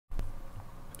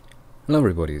Hello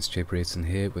everybody, it's Jay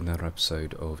here with another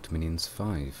episode of Dominions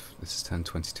 5. This is turn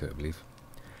 22, I believe.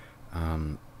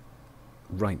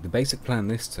 Right, the basic plan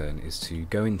this turn is to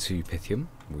go into Pythium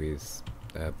with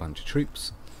a bunch of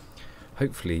troops.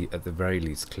 Hopefully, at the very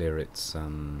least, clear its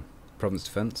province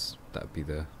defence. That would be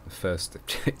the first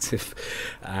objective.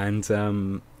 And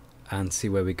see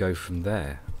where we go from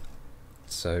there.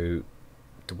 So,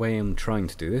 the way I'm trying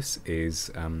to do this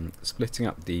is splitting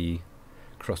up the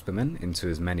crossbowmen into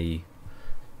as many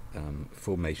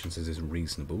formations as is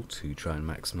reasonable to try and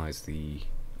maximise the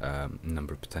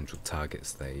number of potential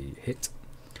targets they hit.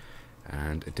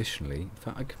 And additionally, in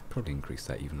fact I could probably increase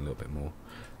that even a little bit more,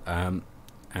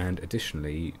 and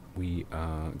additionally we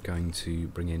are going to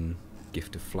bring in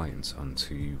Gift of Flights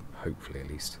onto, hopefully at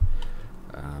least,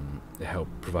 help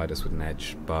provide us with an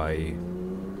edge by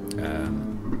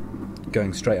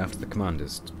going straight after the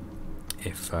commanders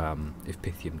if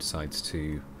Pythium decides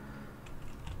to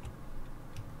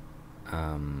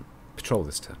patrol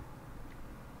this turn.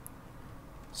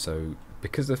 So,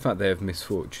 because of the fact they have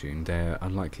misfortune, they're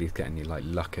unlikely to get any like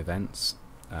luck events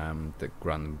that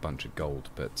grant them a bunch of gold.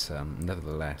 But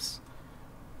nevertheless,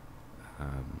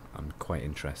 I'm quite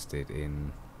interested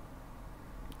in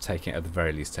taking, at the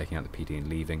very least, taking out the PD and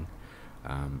leaving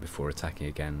before attacking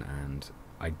again, and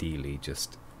ideally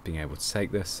just being able to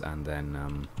take this and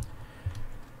then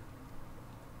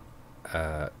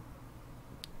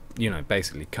you know,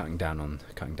 basically cutting down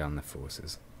their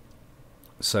forces.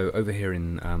 So over here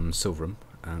in Silverum,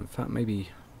 in fact maybe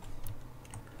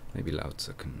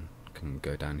Lautzer can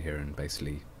go down here and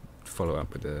basically follow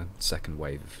up with a second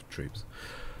wave of troops.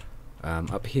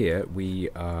 Up here we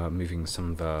are moving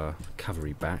some of our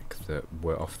cavalry back that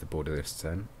were off the border this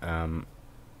turn.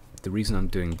 The reason I'm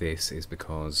doing this is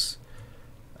because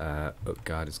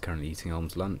Utgard is currently eating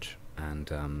Ulm's lunch, and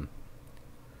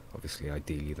obviously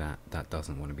ideally that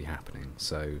doesn't want to be happening.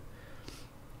 So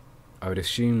I would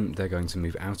assume they're going to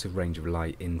move out of range of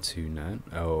light into Nern,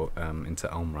 or into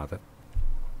Ulm rather,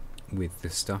 with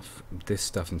this stuff. This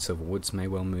stuff in Silver Woods may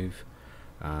well move,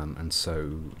 and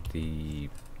so the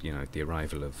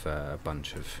arrival of a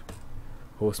bunch of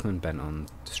horsemen bent on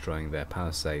destroying their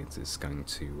palisades is going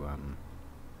to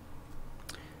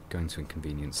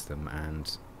inconvenience them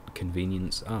and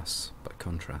convenience us by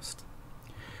contrast.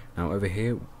 Now over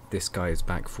here, this guy is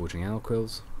back forging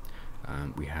alquils.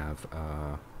 We have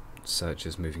our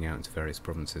searchers moving out into various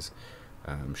provinces.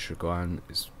 Shuguan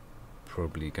is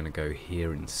probably going to go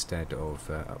here instead of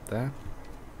up there,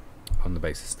 on the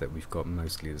basis that we've got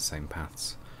mostly the same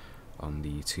paths on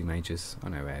the two majors. I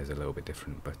know air is a little bit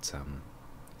different, but it's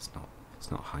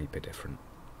not hyper different.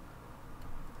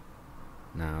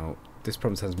 Now this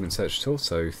province hasn't been searched at all,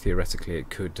 so theoretically it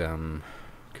could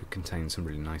contain some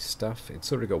really nice stuff.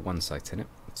 It's already got one site in it,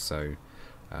 so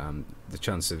the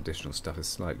chance of additional stuff is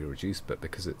slightly reduced, but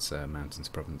because it's a mountains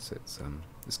province, it's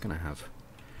going to have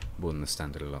more than the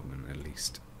standard allotment at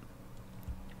least.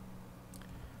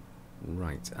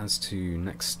 Right, as to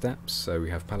next steps, so we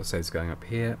have palisades going up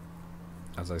here.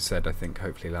 As I said, I think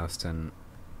hopefully last turn,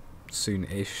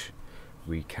 soon-ish,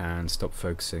 we can stop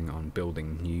focusing on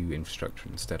building new infrastructure,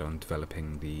 instead on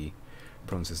developing the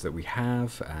provinces that we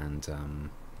have, and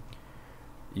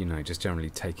you know, just generally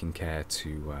taking care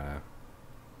to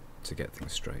get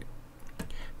things straight.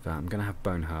 But I'm going to have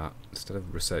Boneheart, instead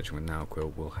of researching with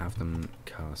Nalquil, we'll have them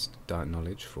cast Dark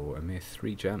Knowledge for a mere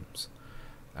 3 gems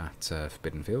at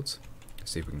Forbidden Fields.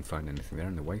 See if we can find anything there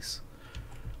in the wastes.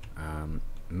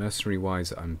 Mercenary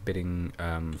wise, I'm bidding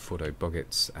Fordo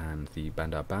Boggets and the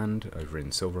Bandar Band over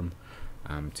in Silverum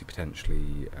to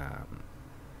potentially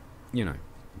you know,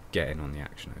 get in on the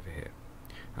action over here.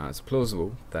 It's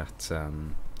plausible that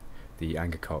the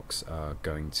Angercocks are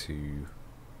going to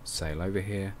sail over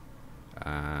here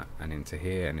and into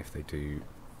here, and if they do,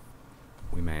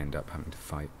 we may end up having to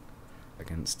fight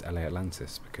against LA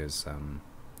Atlantis, because I'm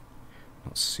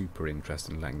not super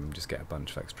interested in letting them just get a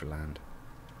bunch of extra land.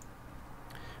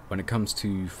 When it comes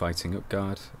to fighting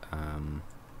Utgard, I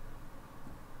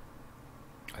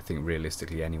think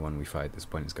realistically anyone we fight at this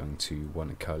point is going to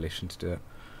want a coalition to do it.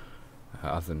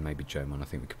 Other than maybe Jomon, I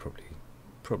think we could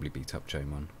probably beat up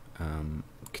Jomon.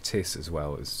 Katis as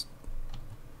well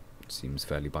seems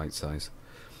fairly bite-sized.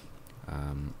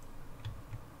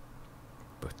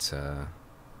 But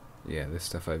yeah, this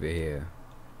stuff over here,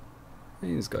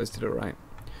 these guys did it right.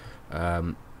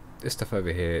 This stuff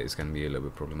over here is going to be a little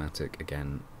bit problematic.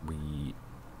 Again, we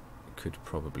could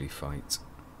probably fight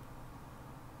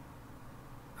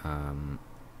Abyssia.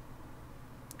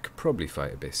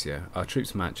 Our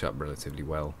troops match up relatively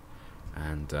well,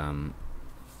 and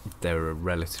they're a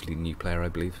relatively new player, I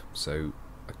believe, so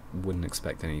I wouldn't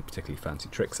expect any particularly fancy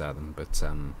tricks out of them, but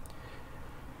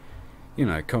you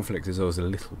know, conflict is always a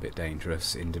little bit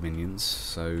dangerous in Dominions,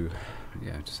 so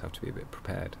yeah, just have to be a bit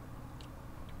prepared.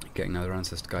 Getting another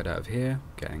Ancestor Guide out of here,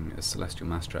 getting a Celestial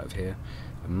Master out of here.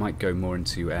 I might go more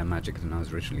into air magic than I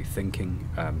was originally thinking,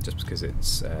 just because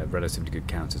it's a relatively good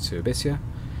counter to Abyssia,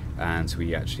 and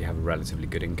we actually have a relatively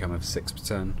good income of 6 per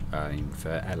turn.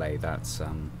 For LA,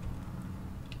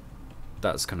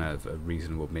 that's kind of a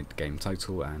reasonable mid-game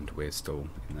total, and we're still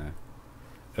in the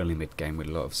early mid-game with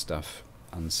a lot of stuff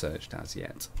unsearched as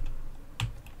yet.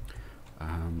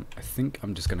 I think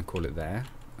I'm just going to call it there.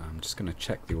 I'm just going to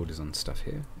check the orders on stuff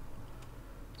here.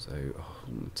 So, hold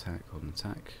and attack, hold and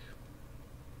attack.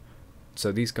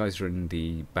 So these guys are in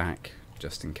the back,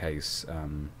 just in case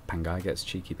Pangai gets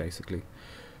cheeky, basically,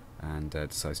 and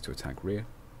decides to attack rear.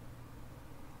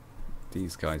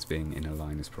 These guys being in a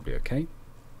line is probably okay.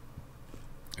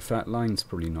 In fact, line's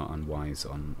probably not unwise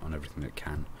on everything that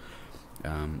can,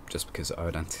 just because I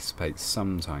would anticipate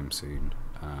sometime soon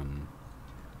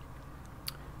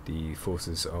the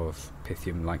forces of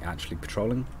Pythium actually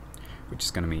patrolling, which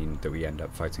is going to mean that we end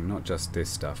up fighting not just this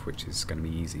stuff, which is going to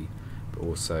be easy, but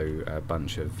also a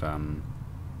bunch of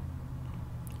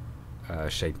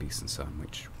shade beasts and so on,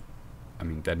 which, I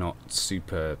mean, they're not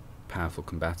super powerful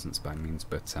combatants by any means,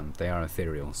 but they are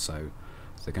ethereal, so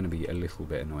they're going to be a little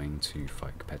bit annoying to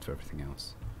fight compared to everything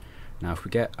else. Now, if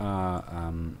we get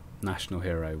our national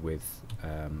hero with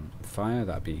fire,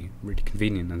 that'd be really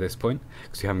convenient at this point,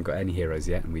 because we haven't got any heroes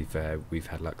yet, and we've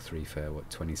had luck 3 for what,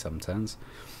 20-some turns.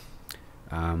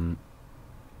 That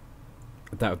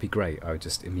would be great. I would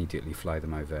just immediately fly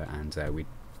them over, and we'd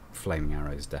flaming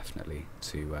arrows definitely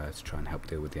to try and help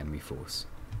deal with the enemy force.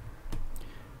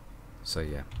 So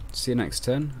yeah, see you next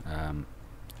turn,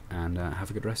 and have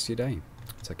a good rest of your day.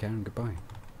 Take care and goodbye.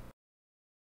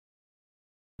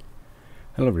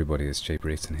 Hello everybody, it's Jay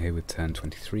Brereton here with turn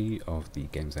 23 of the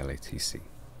game's LATC.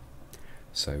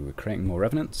 So we're creating more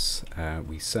revenants.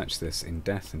 We searched this in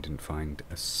death and didn't find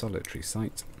a solitary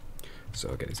site, so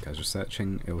I'll get these guys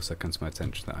researching. It also comes to my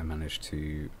attention that I managed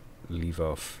to leave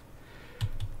off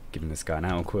giving this guy an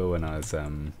owl quill when I was,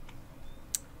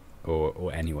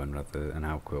 or anyone rather, an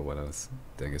owl quill while I was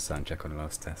doing a sound check on the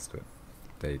last test, but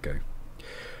there you go.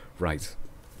 Right.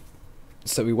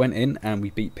 So we went in and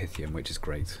we beat Pythium, which is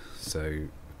great. So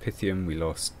Pythium, we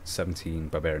lost 17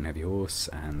 Barbarian Heavy Horse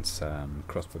and some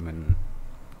Crossbowman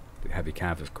Heavy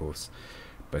Cav, of course.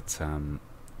 But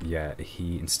yeah,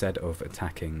 he, instead of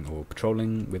attacking or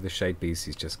patrolling with the Shade Beast,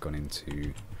 he's just gone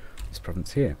into this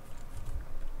province here.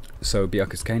 So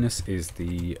Byakus Canis is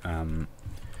the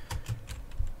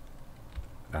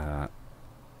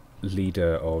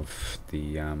leader of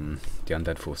the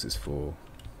undead forces for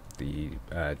the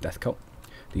Death Cult.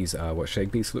 These are what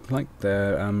Shade Beasts look like.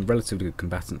 They're relatively good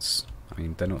combatants. I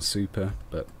mean, they're not super,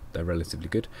 but they're relatively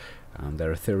good.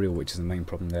 They're ethereal, which is the main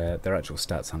problem there. Their actual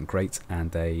stats aren't great,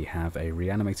 and they have a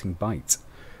reanimating bite,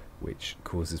 which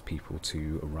causes people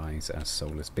to arise as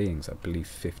soulless beings, I believe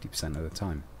 50% of the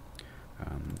time.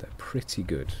 They're pretty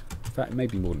good. In fact,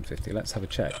 maybe more than 50. Let's have a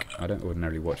check. I don't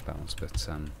ordinarily watch battles, but let's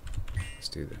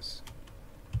do this.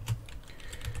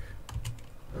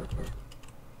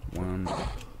 One.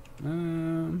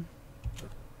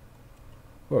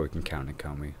 Well, we can count it,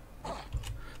 can't we?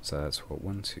 So that's what,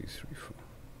 1, 2, 3, 4,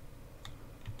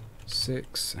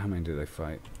 6. How many do they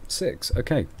fight? 6.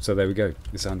 Okay, so there we go.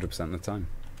 It's 100% of the time.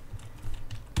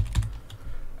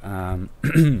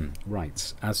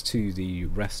 Right. As to the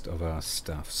rest of our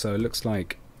stuff, so it looks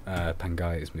like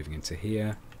Pangai is moving into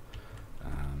here.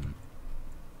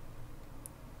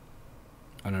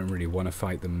 I don't really want to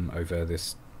fight them over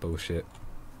this bullshit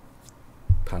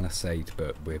palisade,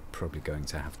 but we're probably going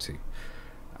to have to.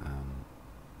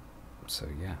 So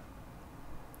yeah,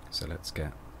 so let's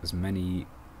get as many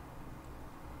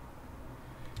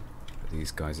of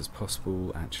these guys as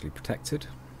possible actually protected.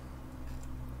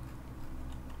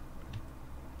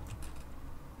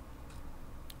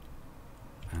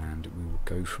 And we will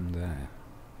go from there.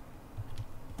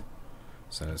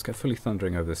 So let's get fully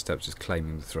thundering over the steps, just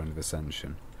claiming the Throne of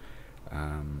Ascension.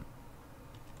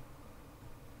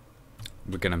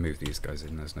 We're going to move these guys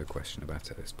in, there's no question about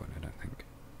it at this point, I don't think.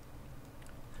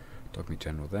 Dogmeat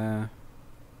General there.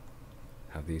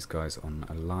 Have these guys on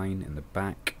a line in the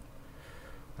back.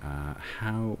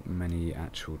 How many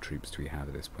actual troops do we have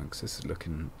at this point? Because this is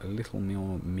looking a little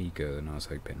more meagre than I was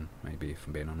hoping, maybe, if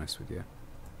I'm being honest with you.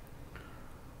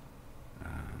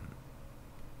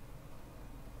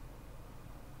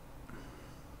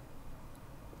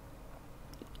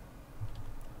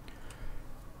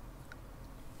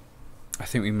 I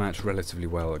think we match relatively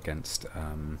well against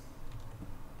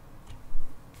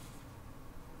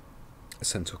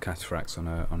Centaur Cataphracts on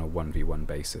a 1v1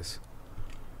 basis.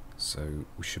 So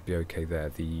we should be okay there.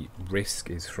 The risk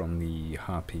is from the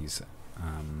Harpies,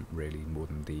 really, more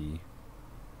than the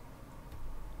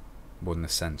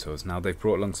Centaurs. Now they've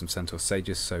brought along some Centaur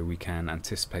Sages, so we can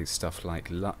anticipate stuff like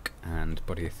Luck and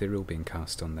Body Ethereal being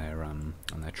cast on their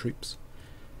troops.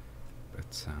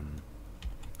 But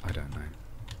I don't know.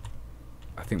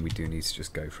 I think we do need to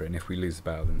just go for it, and if we lose the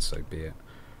battle, then so be it.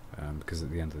 Because at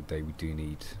the end of the day, we do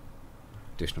need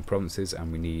additional provinces,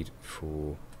 and we need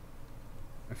for...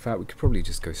 In fact, we could probably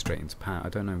just go straight into Pan. I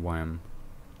don't know why I'm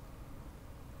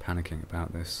panicking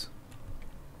about this.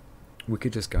 We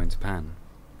could just go into Pan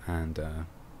and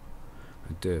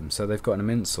do them. So they've got an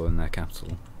Immensal in their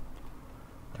capital,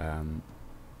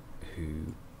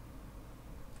 who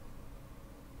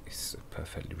is a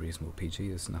perfectly reasonable PG.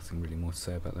 There's nothing really more to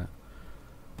say about that.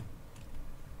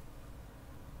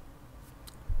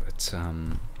 But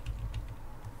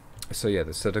so yeah,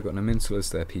 so they've got an Immensal as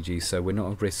their PG, so we're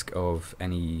not at risk of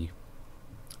any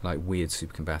like weird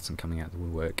super combatant coming out of the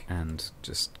woodwork and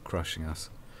just crushing us.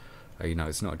 You know,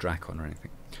 it's not a Drakon or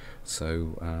anything.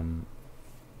 So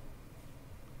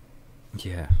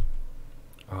yeah,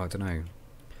 I don't know.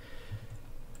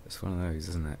 It's one of those,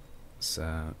 isn't it?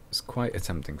 It's quite a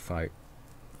tempting fight.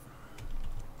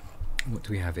 What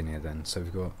do we have in here then? So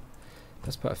we've got,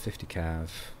 that's about a 50 cav.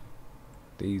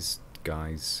 These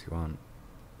guys who aren't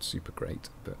super great,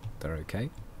 but they're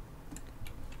okay.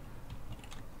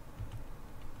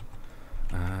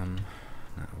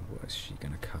 Now what is she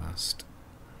going to cast?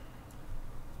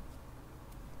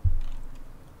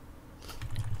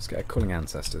 Let's get her Calling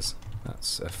Ancestors.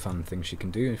 That's a fun thing she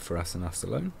can do for us and us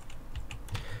alone.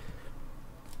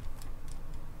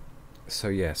 So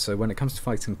yeah, so when it comes to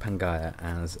fighting Pangaea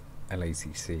as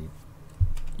LATC,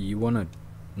 you want to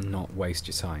not waste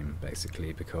your time,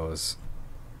 basically, because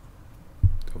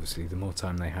obviously the more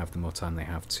time they have, the more time they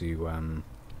have to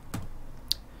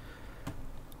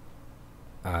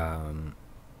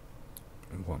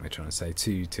what am I trying to say,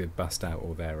 to bust out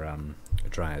all their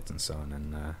dryads and so on,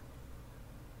 and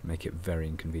make it very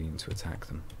inconvenient to attack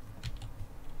them.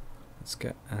 Let's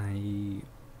get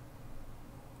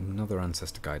another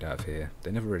Ancestor Guide out of here.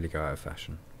 They never really go out of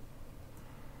fashion.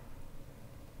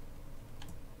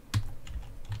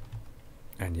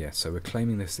 And yeah, so we're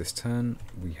claiming this turn.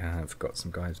 We have got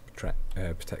some guys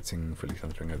protecting Fully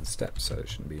Thundering over the steps, so it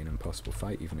shouldn't be an impossible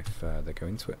fight, even if they go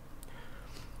into it.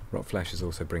 Rotflesh is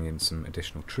also bringing some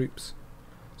additional troops,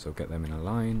 so we'll get them in a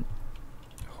line,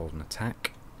 hold an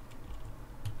attack.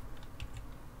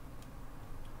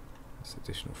 There's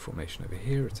additional formation over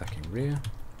here, attacking rear.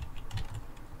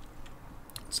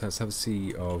 So let's have a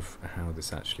see of how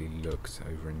this actually looks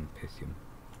over in Pythium.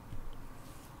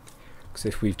 Because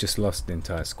if we've just lost the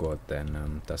entire squad,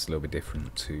 then that's a little bit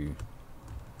different to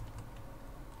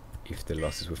if the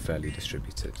losses were fairly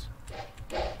distributed.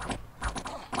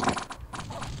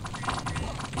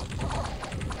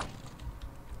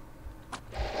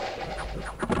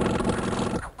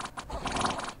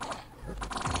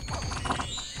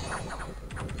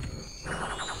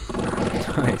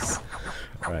 Nice.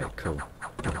 Right, cool.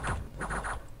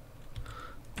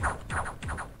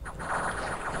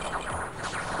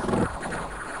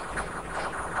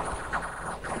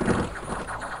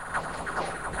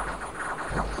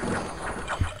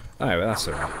 Alright, well that's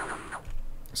alright.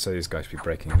 So these guys should be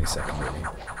breaking any second, really.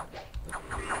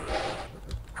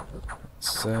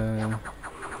 So,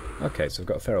 okay, so we've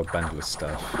got a fair old bundle of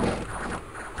stuff.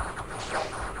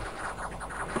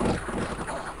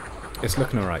 It's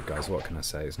looking alright, guys, what can I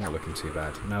say? It's not looking too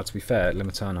bad. Now, to be fair,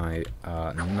 Limitani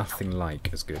are nothing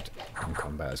like as good in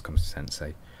combat as comes to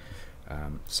Sensei.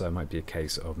 So it might be a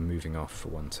case of moving off for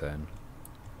one turn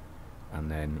and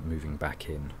then moving back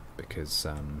in, because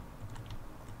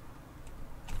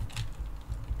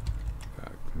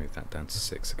move that down to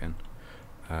 6 again,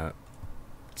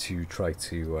 to try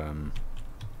to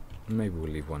maybe we'll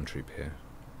leave one troop here,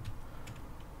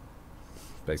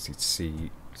 basically to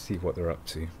see what they're up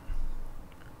to,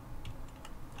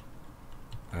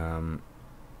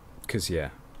 because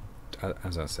yeah,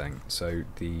 as I was saying, so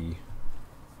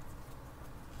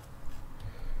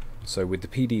with the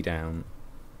PD down,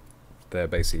 they're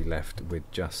basically left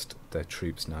with just their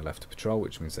troops now left to patrol,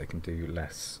 which means they can do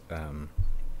less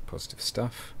positive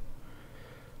stuff.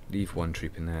 Leave one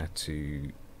troop in there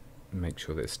to make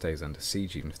sure that it stays under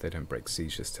siege, even if they don't break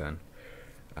siege this turn.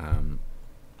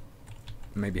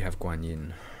 Maybe have Guan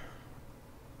Yin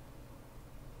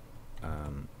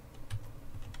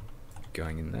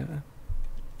going in there,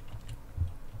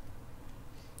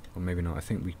 or maybe not. I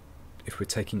think if we're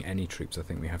taking any troops, I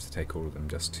think we have to take all of them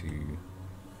just to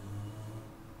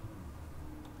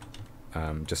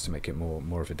just to make it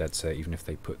more of a dead set. Even if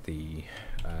they put the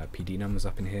PD numbers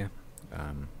up in here,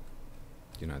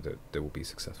 you know that they will be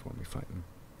successful when we fight them.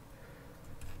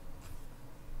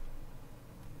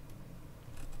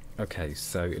 Okay,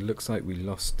 so it looks like we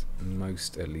lost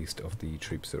most, at least, of the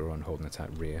troops that are on hold and attack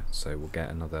rear, so we'll get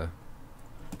another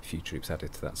few troops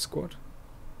added to that squad.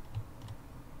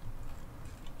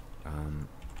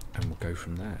 And we'll go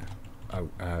from there. Oh,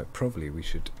 probably we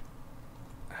should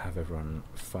have everyone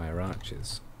fire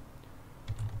archers.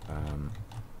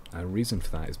 A reason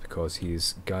for that is because he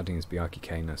is guarding his Biarki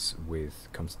Canis with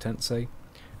Competenze,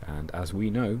 and as we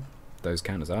know, those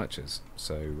count as archers,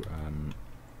 so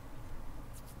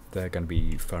they're going to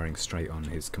be firing straight on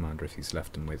his commander if he's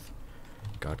left them with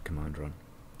guard commander on.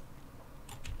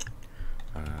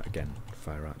 Again,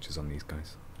 fire archers on these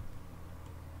guys.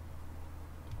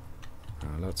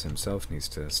 Lotz himself needs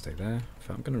to stay there. In fact,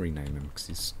 I'm going to rename him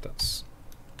because that's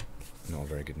not a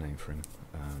very good name for him.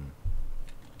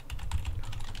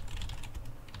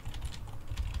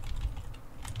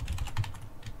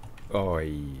 Oh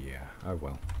yeah, oh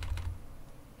well.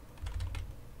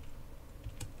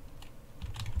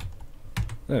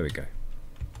 There we go.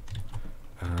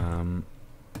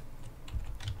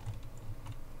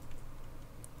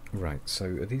 Right, so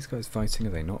are these guys fighting?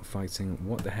 Are they not fighting?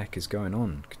 What the heck is going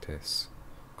on, Ctis?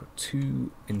 Got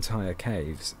 2 entire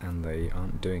caves and they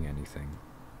aren't doing anything.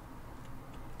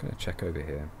 I'm gonna check over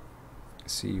here,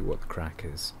 see what the crack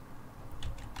is.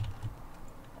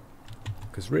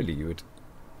 Because really, you would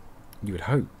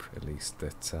hope at least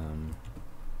that I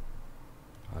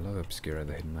love Obscura,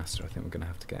 the Hidden Master. I think we're gonna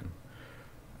have to get him.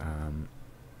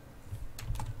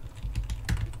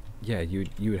 Yeah, you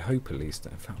would hope at least.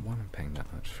 In fact, why am I paying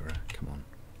that much for a? Come on,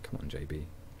 JB.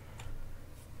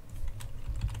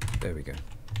 There we go.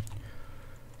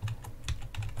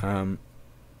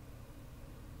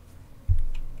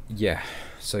 Yeah,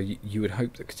 so you would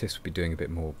hope that Ctis would be doing a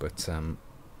bit more, but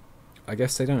I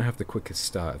guess they don't have the quickest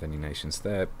start of any nations.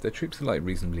 Their troops are like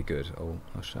reasonably good. I'll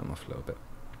shut them off a little bit.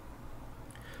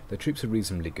 Their troops are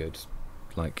reasonably good.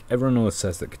 Like, everyone always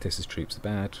says that Ctis's troops are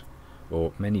bad,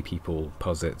 or many people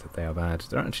posit that they are bad.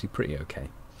 They're actually pretty okay.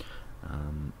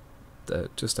 They're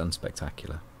just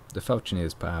unspectacular. The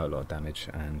Falconeers put out a lot of damage,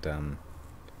 and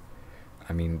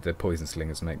I mean, the Poison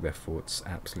Slingers make their forts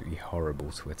absolutely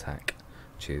horrible to attack,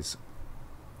 which is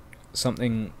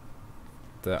something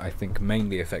that I think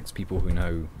mainly affects people who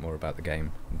know more about the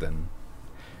game than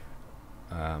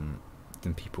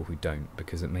people who don't,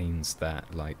 because it means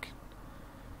that, like,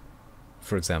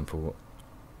 for example,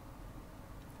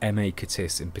 MA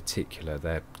Ctis in particular,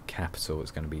 their capital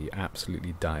is going to be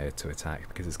absolutely dire to attack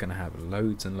because it's going to have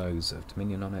loads and loads of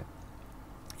Dominion on it,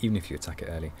 even if you attack it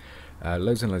early.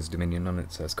 Loads and loads of Dominion on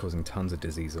it, so it's causing tons of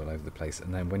disease all over the place.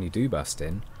 And then when you do bust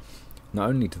in, not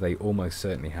only do they almost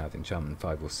certainly have enchantment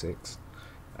 5 or 6,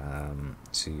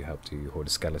 so you help do Horde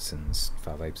of Skeletons,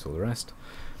 Foul Apes, all the rest,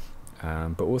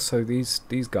 but also these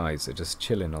guys are just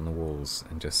chilling on the walls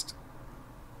and just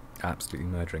absolutely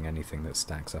murdering anything that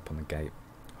stacks up on the gate.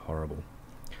 Horrible.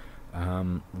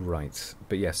 Right,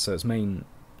 but yes, so his main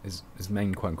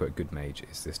quote-unquote good mage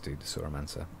is this dude, the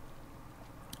Sauromancer.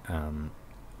 And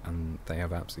they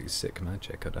have absolutely sick command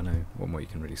check. I don't know what more you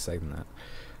can really say than that.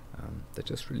 They're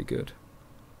just really good.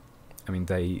 I mean,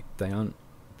 they aren't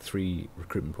 3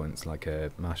 recruitment points like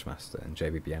a Marshmaster and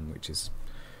JBBM, which is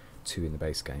 2 in the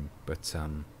base game, but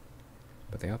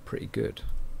they are pretty good.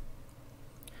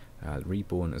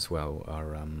 Reborn as well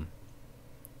are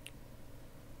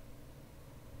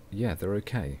yeah, they're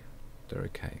okay. They're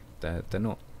okay. They're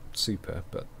not super,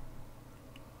 but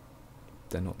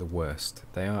they're not the worst.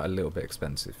 They are a little bit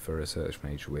expensive for a search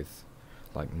mage with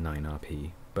like 9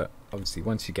 RP, but obviously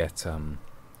once you get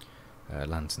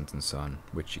lanterns and so on,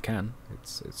 which you can,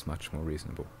 it's much more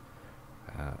reasonable.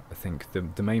 I think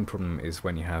the main problem is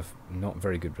when you have not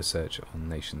very good research on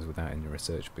nations without any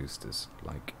research boosters,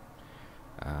 like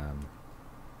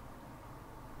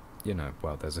you know,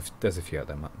 well, there's a few out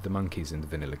there. The monkeys in the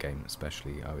vanilla game,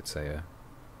 especially, I would say, are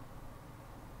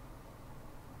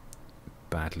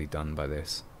badly done by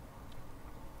this.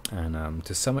 And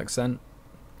to some extent,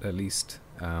 at least,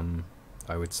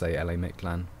 I would say LA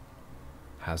Mictlan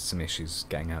has some issues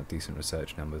getting out decent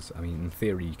research numbers. I mean, in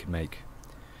theory, you could make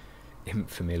imp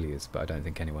familiars, but I don't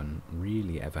think anyone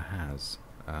really ever has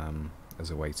as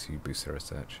a way to boost their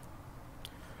research.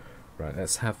 Right,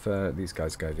 let's have these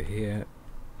guys go over here.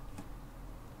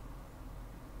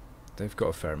 They've got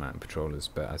a fair amount of patrollers,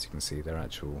 but as you can see, their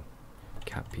actual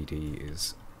cap PD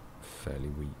is fairly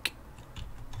weak.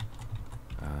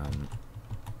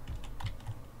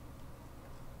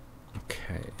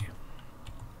 Okay.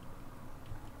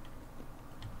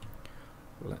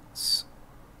 Let's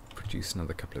produce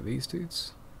another couple of these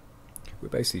dudes. We're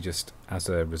basically just, as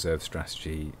a reserve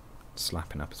strategy,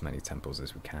 slapping up as many temples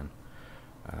as we can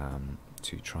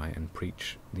to try and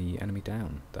preach the enemy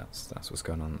down. That's what's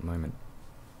going on at the moment.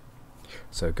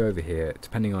 So go over here.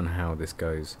 Depending on how this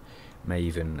goes, may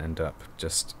even end up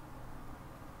just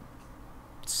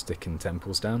sticking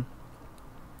temples down.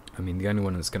 I mean, the only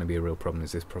one that's going to be a real problem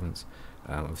is this province.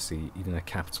 Obviously, even the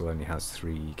capital only has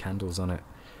 3 candles on it.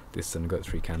 This has got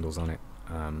 3 candles on it.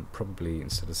 Probably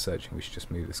instead of searching, we should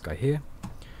just move this guy here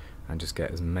and just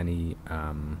get as many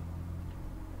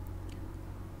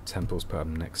temples put up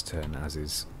next turn as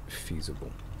is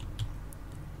feasible.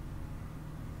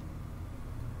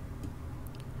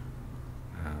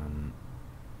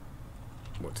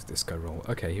 What did this guy roll?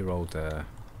 Okay, he rolled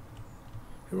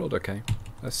okay.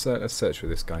 Let's search for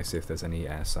this guy, see if there's any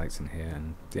air sites in here,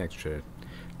 and the extra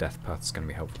death path is going to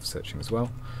be helpful for searching as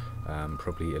well.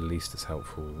 Probably at least as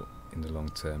helpful in the long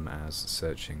term as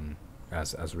searching,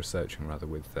 as researching rather,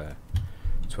 with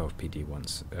 12 PD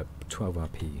once 12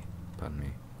 RP. Pardon me.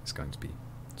 It's going to be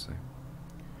so.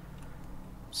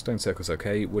 Stone circle's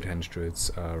okay. Woodhenge druids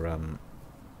are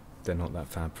they're not that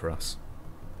fab for us.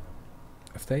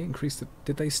 Have they increased the?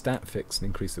 Did they stat fix and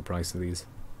increase the price of these?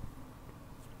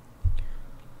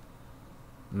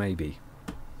 Maybe.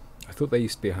 I thought they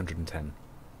used to be 110.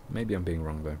 Maybe I'm being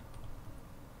wrong though.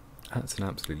 That's an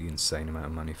absolutely insane amount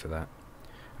of money for that.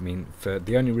 I mean, for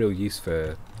the only real use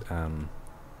for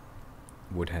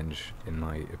Woodhenge, in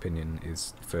my opinion,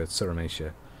 is for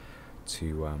Suramacia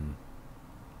to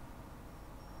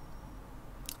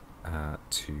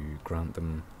grant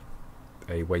them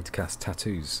a way to cast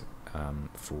tattoos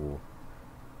for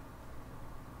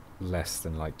less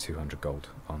than like 200 gold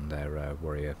on their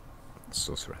warrior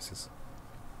sorceresses.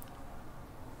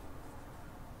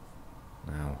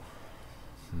 Now,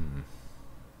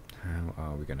 how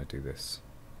are we going to do this?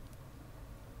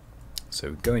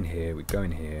 So we go in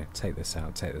here, take this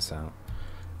out,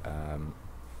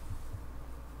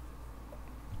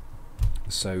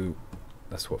 so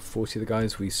that's what, 40 of the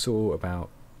guys. We saw about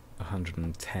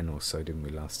 110 or so, didn't we,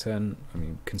 last turn? I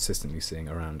mean, consistently seeing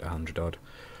around 100 odd.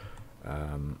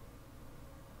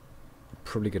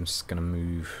 Probably just going to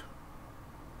move.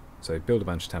 So build a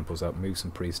bunch of temples up, move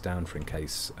some priests down for in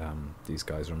case these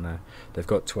guys are on there. They've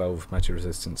got 12 magic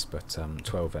resistance, but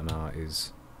 12 MR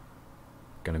is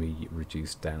going to be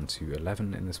reduced down to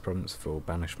 11 in this province for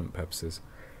banishment purposes,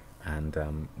 and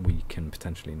we can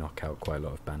potentially knock out quite a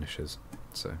lot of banishers.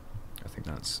 So I think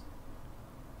that's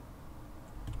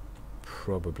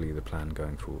probably the plan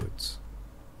going forwards.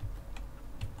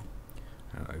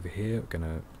 Over here, we're going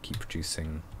to keep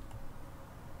producing.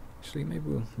 Actually, maybe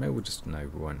we'll just, no,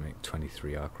 we won't make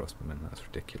 23 arc crossbowmen. That's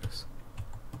ridiculous.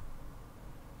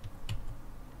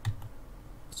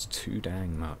 It's too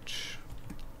dang much.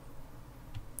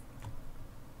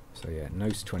 So yeah, no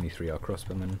to 23 arc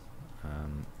crossbowmen.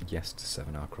 Yes to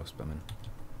 7 arc crossbowmen.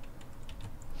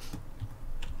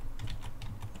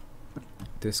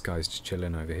 This guy's just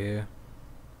chilling over here,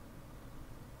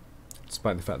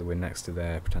 despite the fact that we're next to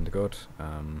their pretender god.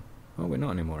 Oh, we're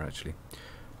not anymore actually.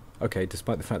 Okay,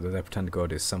 despite the fact that their pretender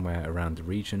god is somewhere around the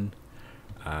region,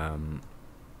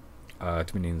 our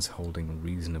Dominion's holding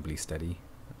reasonably steady.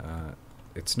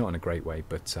 It's not in a great way,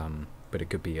 but it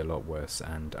could be a lot worse,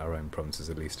 and our own provinces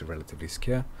at least are relatively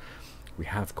secure. We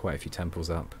have quite a few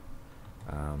temples up.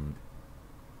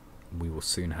 We will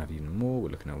soon have even more. We're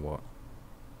looking at what?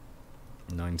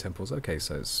 9 temples. Okay,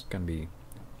 so it's going to be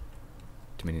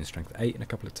Dominion strength 8 in a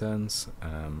couple of turns.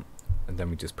 And then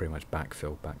we just pretty much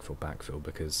backfill,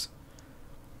 because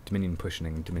Dominion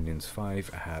pushing Dominion's 5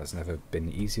 has never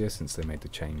been easier since they made the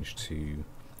change to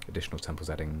additional temples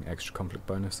adding extra conflict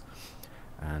bonus,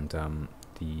 and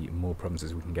the more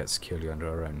provinces we can get securely under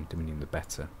our own Dominion, the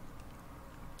better.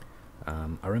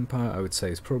 Our empire, I would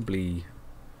say, is probably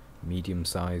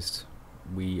medium-sized.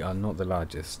 We are not the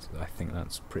largest. I think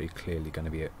that's pretty clearly going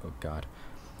to be it. Oh god.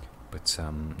 But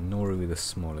nor are we the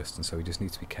smallest, and so we just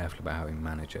need to be careful about how we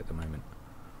manage it at the moment.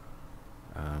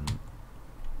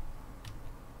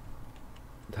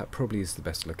 That probably is the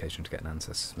best location to get an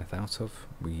Ancestor Smith out of.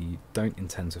 We don't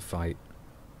intend to fight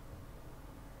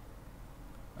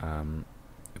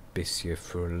Abysmal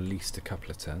for at least a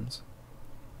couple of turns.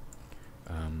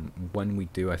 When we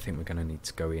do, I think we're going to need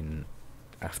to go in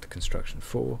after construction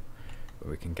 4,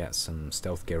 where we can get some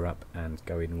stealth gear up and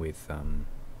go in with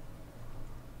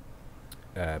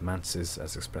mantises,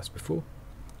 as expressed before,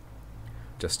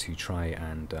 just to try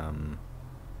and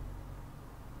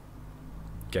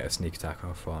get a sneak attack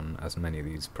off on as many of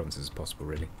these provinces as possible,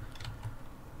 really.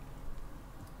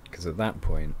 Because at that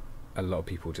point, a lot of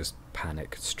people just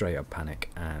panic, straight up panic,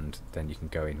 and then you can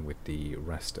go in with the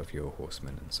rest of your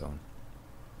horsemen and so on.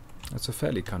 That's a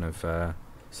fairly kind of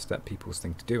step people's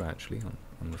thing to do, actually,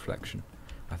 on reflection.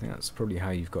 I think that's probably how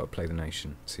you've got to play the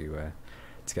nation to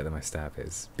get the most out of it.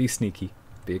 Is be sneaky,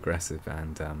 be aggressive,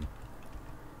 and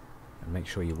make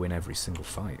sure you win every single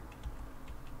fight.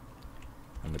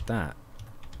 And with that,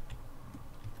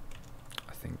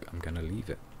 I think I'm going to leave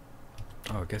it.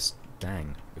 Oh, I guess,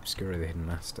 dang, Obscura the Hidden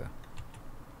Master.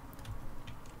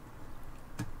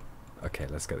 Okay,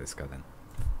 let's get this guy then.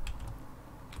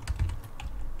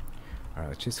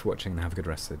 Alright, cheers for watching and have a good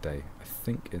rest of the day. I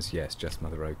think it's, yes, just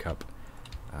Mother Road Cup.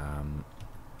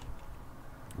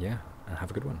 Yeah, and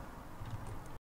have a good one.